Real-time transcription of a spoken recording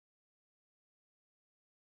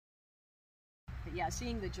But yeah,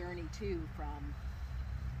 seeing the journey too from,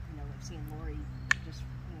 you know, like seeing Lori just,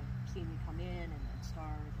 you know, seeing you come in and then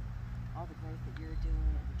start, all the growth that you're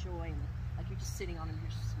doing and the joy, and like you're just sitting on them,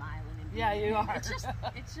 you're just smiling and yeah, you are.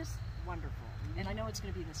 It's just wonderful, and I know it's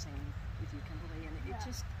going to be the same with you, Kimberly, and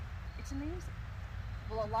it's amazing.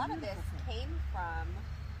 Well, a lot of this came from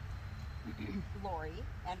Lori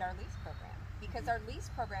and our lease program, because our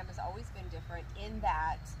lease program has always been different in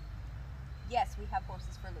that, yes, we have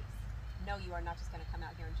horses for lease. No, you are not just going to come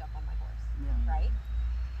out here and jump on my horse, right?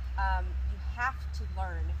 You have to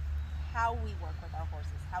learn how we work with our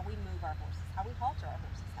horses, how we move our horses, how we halter our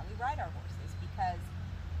horses, how we ride our horses, because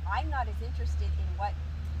I'm not as interested in what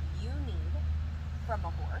you need from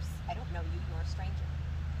a horse. I don't know you, you're a stranger.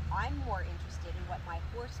 I'm more interested in what my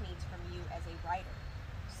horse needs from you as a rider.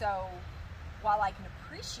 So while I can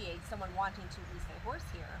appreciate someone wanting to lease a horse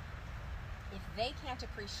here, if they can't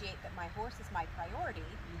appreciate that my horse is my priority,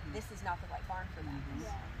 this is not the right barn for them,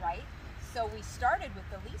 right? So we started with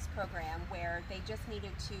the lease program where they just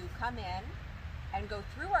needed to come in and go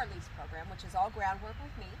through our lease program, which is all groundwork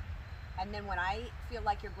with me. And then when I feel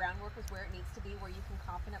like your groundwork is where it needs to be, where you can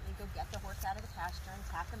confidently go get the horse out of the pasture and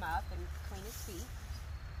tack him up and clean his feet,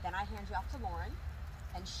 then I hand you off to Lauren,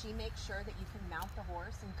 and she makes sure that you can mount the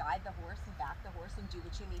horse and guide the horse and back the horse and do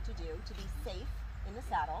what you need to do to be safe in the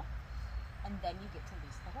saddle, and then you get to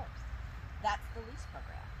lease the horse. That's the lease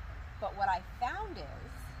program. But what I found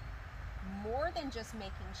is, more than just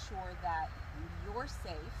making sure that you're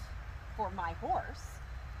safe for my horse,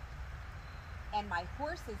 and my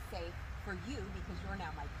horse is safe for you because you're now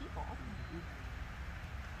my people,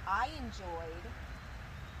 I enjoyed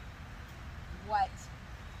what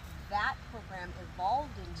that program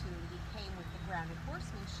evolved into and became with the Grounded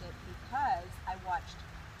Horsemanship, because I watched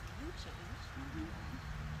you change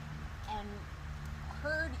and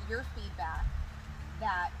heard your feedback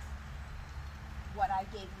that what I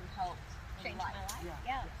gave you helped in Changed life. my life.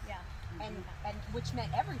 Yeah. And which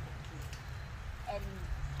meant everything to me. And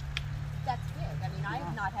that's big. I mean, I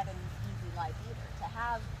have not had an easy life either. To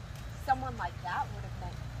have someone like that would have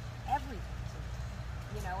meant everything to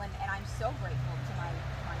me. You know, and I'm so grateful to my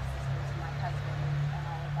sisters and my husband and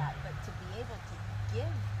all of that. But to be able to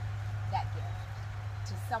give that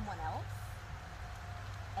gift to someone else,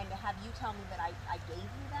 and to have you tell me that I gave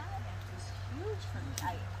you that was huge for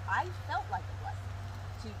me. I felt like a blessing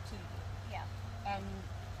to you. Yeah.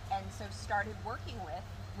 And so started working with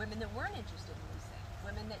women that weren't interested in leasing,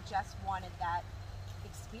 women that just wanted that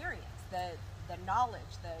experience, the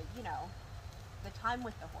knowledge, the time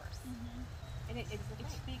with the horse. And it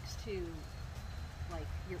speaks to like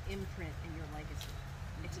your imprint and your legacy.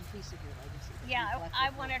 It's a piece of your legacy. Yeah, I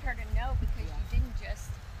wanted her to know, because you didn't just,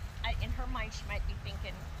 in her mind she might be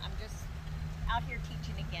thinking, I'm just out here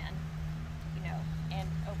teaching again, you know, and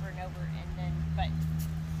over, and then, but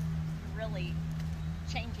you're really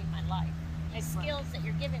changing my life. The skills that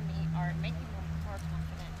you're giving me are making me more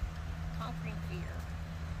confident, conquering fear,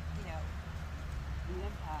 you know. The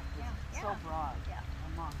impact is so broad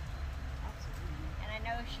among. Absolutely. And I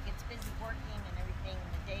know she gets busy working and everything,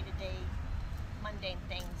 the day-to-day mundane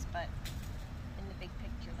things, but in the big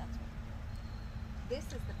picture, that's what. This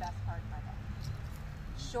is the best part of my day.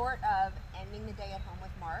 Short of ending the day at home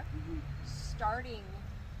with Mark, starting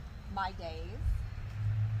my days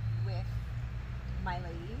with my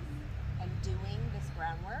ladies and doing this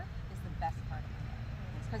groundwork is the best part of my day.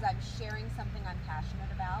 It's because I'm sharing something I'm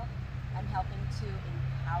passionate about. I'm helping to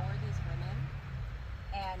empower these women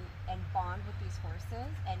and bond with these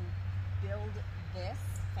horses and build this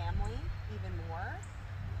family even more.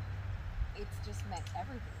 It's just meant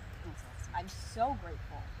everything. I'm so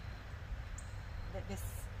grateful that this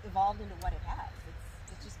evolved into what it has.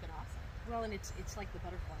 It's just been awesome. Well, and it's like the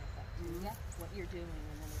butterfly effect. Yes. What you're doing,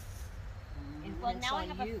 and then it's Well, it's now I on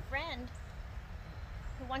have you. a friend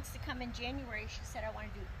who wants to come in January. She said, I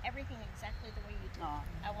want to do everything exactly the way you do.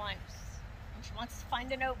 And she wants to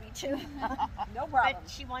find an Obi too. No problem. But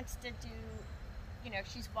she wants to do, you know,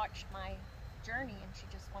 she's watched my journey and she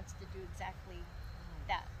just wants to do exactly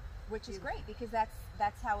that. Which is great, because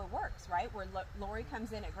that's how it works, right? Where Lori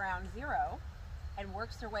comes in at ground zero and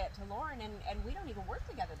works her way up to Lauren, and we don't even work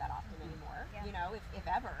together that often anymore, you know, if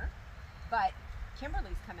ever. But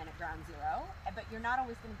Kimberly's come in at ground zero, but you're not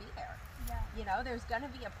always going to be there. Yeah. You know, there's going to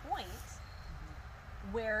be a point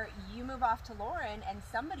where you move off to Lauren and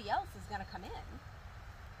somebody else is going to come in.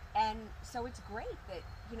 And so it's great that,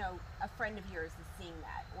 you know, a friend of yours is seeing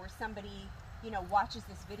that, or somebody, you know, watches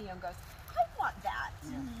this video and goes, I want that,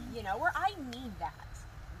 you know, or I need that.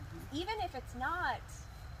 Even if it's not,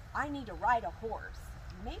 I need to ride a horse.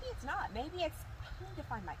 Maybe it's not. Maybe it's, need to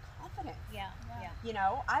find my confidence. Yeah. You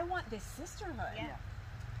know, I want this sisterhood. Yeah.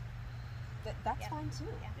 That's fine too.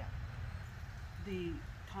 Yeah. The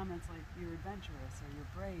comments like you're adventurous or you're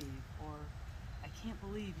brave or I can't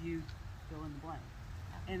believe you fill in the blank.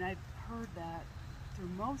 Yeah. And I've heard that through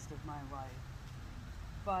most of my life.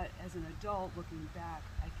 But as an adult looking back,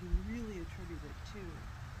 I can really attribute it to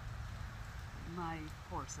my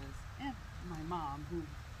horses and my mom who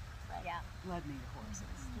Yeah. led me to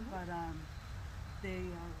horses. But they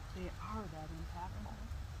are that impactful.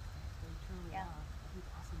 They truly Yeah. are. I think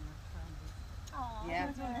awesome your friend is. Aw, Yeah, that's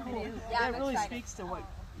it's really really cool. cool. Yeah, That I'm really excited. speaks to what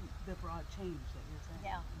the broad change that you're saying.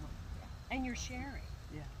 Yeah. And you're sharing,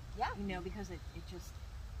 Yeah. Yeah. you know, because it just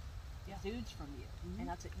Yeah. exudes from you. And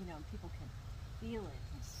that's it, you know, people can feel it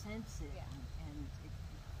and sense it, Yeah. and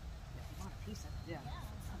they want a piece of it. Yeah.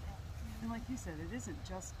 And like you said, it isn't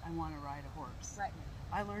just I want to ride a horse. Right.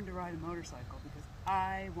 I learned to ride a motorcycle because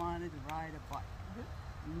I wanted to ride a bike.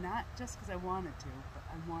 Not just because I wanted to, but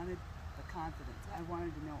I wanted the confidence. I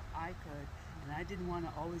wanted to know I could, and I didn't want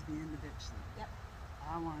to always be in the bitch seat. Yep.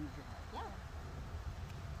 I wanted to drive. Yeah.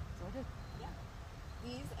 So I did. Yeah.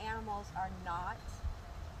 These animals are not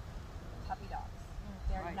puppy dogs.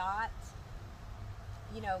 They're Right. not,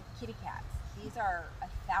 you know, kitty cats. These are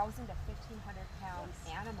 1,000 to 1,500 pound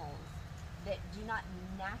animals that do not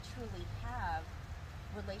naturally have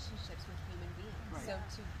relationships with human beings. Right. So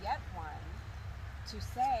to get one to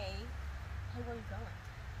say, hey, where are you going?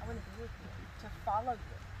 I want to be with you, to follow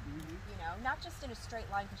you. You know, not just in a straight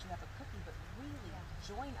line because you have a cookie, but really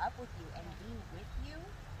join up with you and be with you.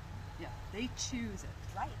 Yeah. They choose it.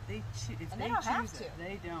 Right. They choose. If And they they don't have choose to. it,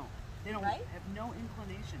 they don't. They don't Right? have no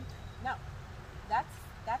inclination to. No, that's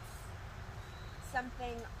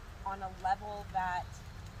something on a level that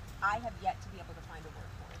I have yet to be able to find a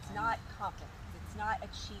word for. It's not confidence. It's not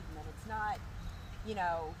achievement. It's not, you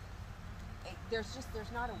know, there's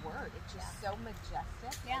not a word. It's just so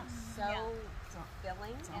majestic Yeah. and so So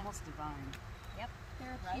filling. it's almost divine. Yep.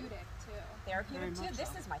 Therapeutic too. Therapeutic Very too. much This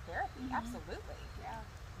so. is my therapy. Absolutely. Yeah.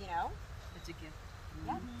 You know? It's a gift.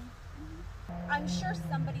 Yeah. I'm sure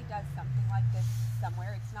somebody does something like this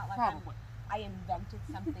somewhere. It's not like Probably. I invented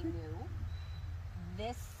something new.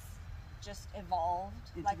 This just evolved,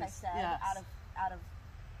 Into like I this- said, yes. out of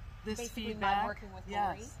This basically feedback. my working with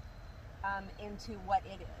Lori, Yes. into what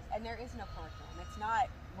it is. And there is no curriculum. It's not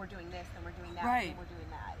we're doing this, then we're doing that, Right. then we're doing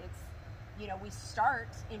that. It's, you know, we start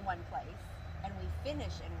in one place and we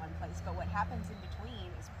finish in one place, but what happens in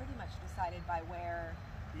between is pretty much decided by where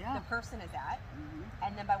Yeah. the person is at, Mhm.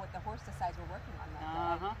 and then by what the horse decides we're working on that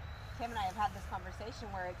day. Uh-huh. Kim and I have had this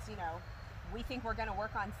conversation where it's, you know, we think we're going to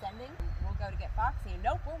work on sending. We'll go to get Foxy, and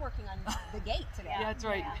nope, we're working on the gate today. Yeah, that's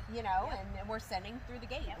right. Yeah. You know, and we're sending through the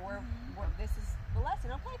gate. Yep. We're this is the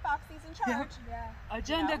lesson. Okay, Foxy's in charge. Yeah.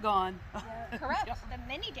 Agenda You know? gone. Correct. Yeah. The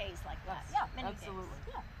many days like that. Yeah, Many absolutely.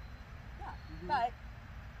 days. Yeah, yeah. Mhm. But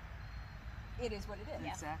it is what it is.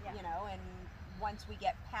 Yeah. Exactly. You know, and once we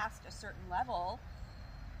get past a certain level,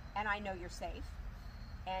 and I know you're safe,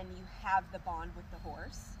 and you have the bond with the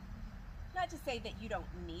horse. Not to say that you don't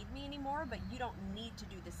need me anymore, but you don't need to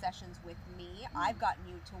do the sessions with me. I've gotten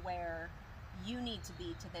you to where you need to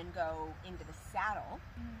be to then go into the saddle.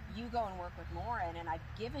 You go and work with Lauren, and I've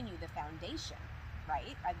given you the foundation,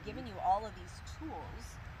 right? I've given you all of these tools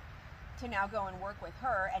to now go and work with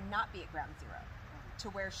her and not be at ground zero, to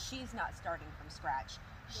where she's not starting from scratch.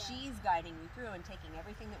 She's guiding you through and taking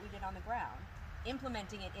everything that we did on the ground,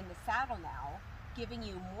 implementing it in the saddle now, giving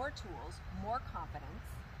you more tools, more confidence,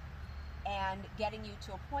 and getting you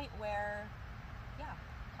to a point where, yeah,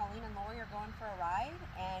 Colleen and Lori are going for a ride,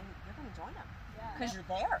 and you're going to join them Yeah. because you're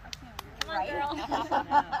there. I can't wait. Come on, Right? girl.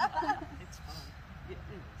 It's fun. It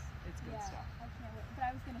is. It's good Yeah, stuff. I can't wait. But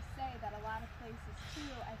I was gonna say that a lot of places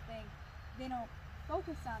too, I think they don't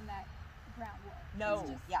focus on that ground work. No, It's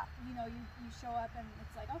just, yeah. you know, you show up and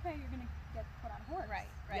it's like, okay, you're gonna get put on a horse. Right.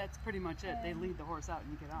 Yeah, that's pretty much it. They And- lead the horse out and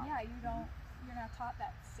you get on. Yeah, you're not taught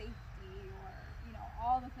that safety or, you know,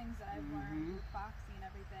 all the things that I've learned with Foxy and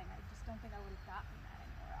everything. I just don't think I would have gotten that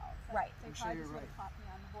anywhere else. Right. They I'm sure probably you're just would right. have taught me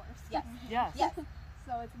on the horse. Yes. Yes. Yes.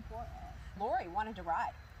 So it's important. Lori wanted to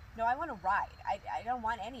ride. No, I want to ride. I don't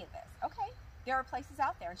want any of this. Okay, there are places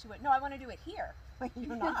out there. And she went, no, I want to do it here.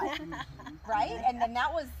 You're not. Right? And then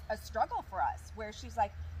that was a struggle for us where she's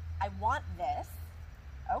like, I want this.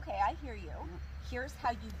 Okay, I hear you. Here's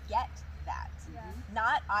how you get that. Yeah.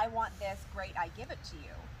 Not, I want this, great, I give it to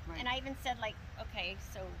you. Right. And I even said, like, okay,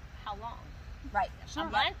 so how long? Right. Sure. A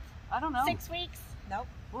month? I don't know. 6 weeks? Nope.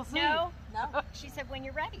 We'll see. No. No. She said, when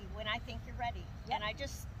you're ready, when I think you're ready. Yep. And I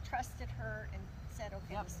just trusted her and said,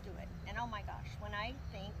 okay, Yep. let's do it. And oh my gosh, when I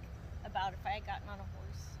think about if I had gotten on a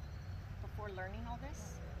horse before learning all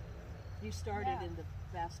this. You started Yeah. in the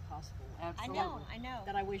best possible way. Absolutely. I know.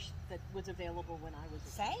 That I wish that was available when I was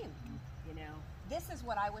a kid, Same. you know? This is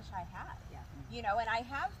what I wish I had. Yeah. You know, and I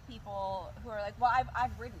have people who are like, well,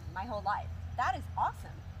 I've ridden my whole life. That is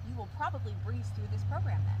awesome. You will probably breeze through this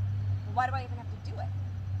program then. Well, why do I even have to do it?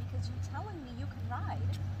 Because you telling me you can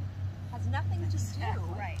ride has nothing to do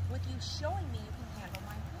Right. with you showing me you can handle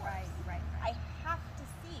my horse. Right. I have to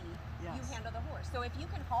see you Yes. handle the horse. So if you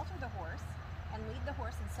can halter the horse and lead the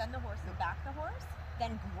horse and send the horse and back the horse,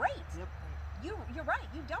 then great. Yep. You're right.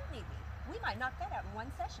 You don't need me. We might knock that out in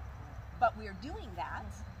one session, but we're doing that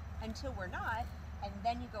until we're not, and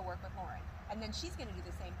then you go work with Lauren, and then she's going to do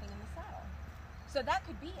the same thing in the saddle. So that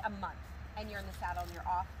could be a month, and you're in the saddle and you're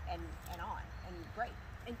off and on, and great.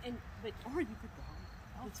 But Or you could go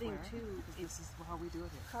the thing elsewhere. too Because this is how we do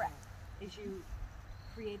it here. Correct. is you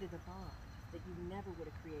created a bond that you never would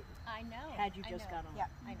have created I know. had you I just know. got on. Yeah.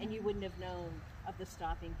 I know. And you wouldn't have known of the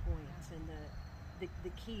stopping points and the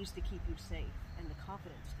keys to keep you safe and the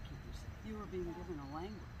confidence to keep you safe. You were being given a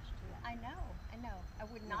language. I know. I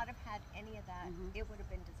would not have had any of that. Mhm. It would have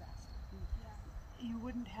been disaster. You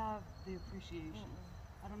wouldn't have the appreciation.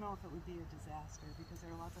 I don't know if it would be a disaster because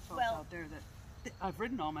there are lots of folks Well- out there that I've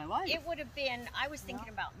ridden all my life. It would have been. I was thinking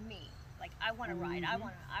about me. Like I want to ride. I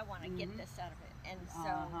want to get Mhm. this out of it. And so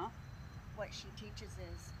Uh-huh. what she teaches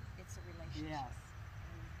is it's a relationship. Yes.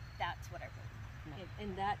 And that's what I really.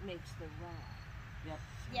 And that makes the ride Yep.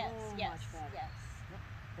 Yes. so Yes. much better Yes.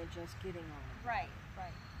 than just getting on. Right.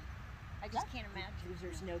 I just can't imagine. Because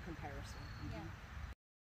there's no comparison. Yeah.